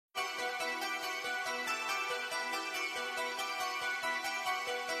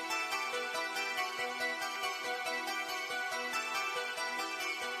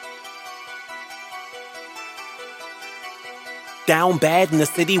Down bad in the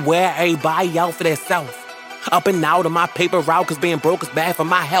city where everybody out for themselves. Up and out of my paper route, cause being broke is bad for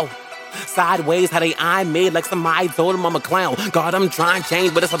my health. Sideways, how they eye me like somebody told him I'm a clown. God, I'm trying to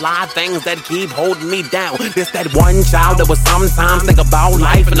change, but it's a lot of things that keep holding me down. This that one child that was sometimes think about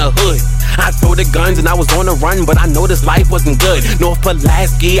life in the hood. I threw the guns and I was on the run, but I noticed life wasn't good. North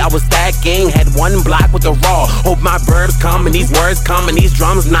Pulaski, I was stacking, had one block with the raw. Hope my verbs come and these words come and these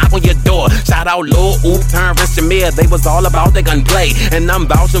drums knock on your door. Shout out Lil Oop, turn Rich Shamir, they was all about their gunplay. And I'm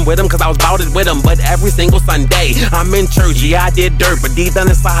vouching with them cause I was bout it with them, but every single Sunday I'm in church, yeah I did dirt, but deep down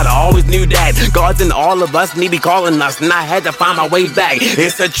inside I always knew that God's in all of us and he be calling us, and I had to find my way back.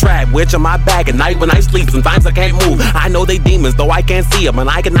 It's a trap, which on my back at night when I sleep, sometimes I can't move. I know they demons, though I can't see them, and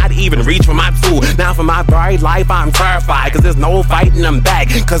I cannot even reach for my tool. Now for my very life I'm terrified, cause there's no fighting them back.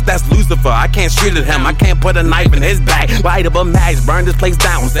 Cause that's Lucifer, I can't shoot at him, I can't put a knife in his back. Light up a match, burn this place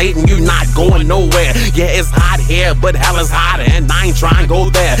down, Satan, you not going nowhere. Yeah, it's hot here, but hell is hotter, and I ain't trying to go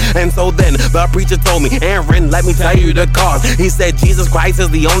there. And so then the preacher told me, Aaron, let me tell you the cause. He said Jesus Christ is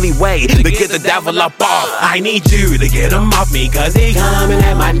the only way to get the devil up off. I need you to get him off me, cause he coming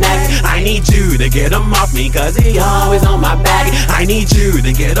at my neck. I need you to get him off me, cause he always on my back. I need you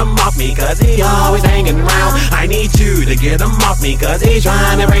to get him off me, cause he always hanging around. I need you to get him off me, cause he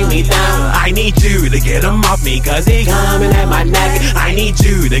trying to bring me down. I need you to get him off me, cause he coming at my neck. I need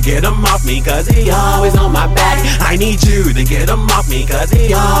you to get him off me, cause he always on my back. I need you to get him off me, cause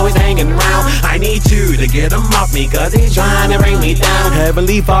he always hanging around. I need you to get him off me, cause he's trying to bring me down.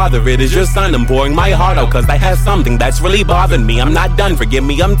 Heavenly Father, it is your son, I'm pouring my heart out, cause I have something that's really bothering me. I'm not done, forgive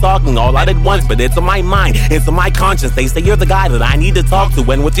me, I'm talking all out at once, but it's on my mind, it's on my conscience. They say you're the guy that I need to talk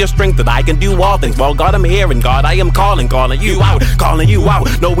to, and with your strength that I can do all things. Well, God, I'm here, and God, I am calling you out, calling you out.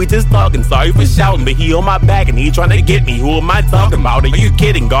 No, we just talking, sorry for shouting, but he on my back and he trying to get me. Who am I talking about? Are you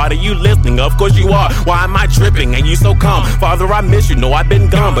kidding, God? Are you listening? Of course you are. Why am I tripping? And you so calm? Father, I miss you, no, I've been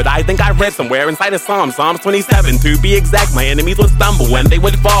gone, but I think I read somewhere inside of Psalms 27, to be exact. My enemies would stumble when they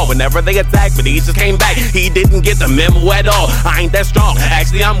would fall whenever they attack, but he just came back. He didn't get the memo at all. I ain't that strong,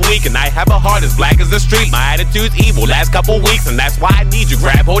 actually I'm weak, and I have a heart as black as the street. My attitude's evil last couple weeks, and that's why I need you.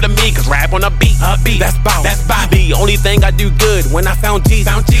 Grab hold of me, cause rap on a beat, that's bout. The only thing I do good when I found Jesus,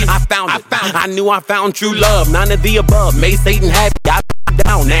 I found it. I knew I found true love, none of the above made Satan happy. I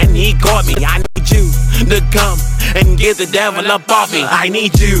down and he caught me. I need you to come and get the devil up off me. I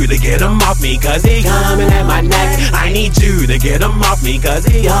need you to get him off me, cause he coming at my neck. I need you to get him off me, cause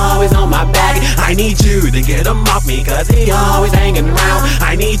he always on my back. I need you to get him off me, cause he always hanging around.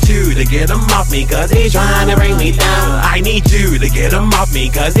 I need you to get him off me, cause he's trying to bring me down. I need you to get him off me,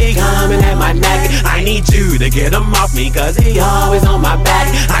 cause he coming at my neck. I need you to get him off me, cause he always on my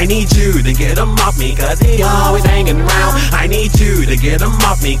back. I need you to get him off me, cause he always hanging around. I need you to get him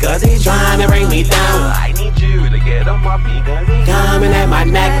off me, cause he's trying to bring me down. I need you to get him off me, cause he's coming at my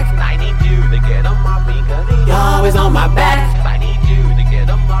neck. I need you to get him off me, cause he's always on my back. I need you to get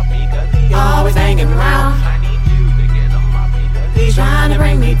him off me, cause he's always hanging around. I need you to get him off me, cause he's trying to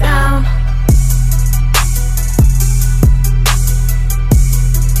bring me down.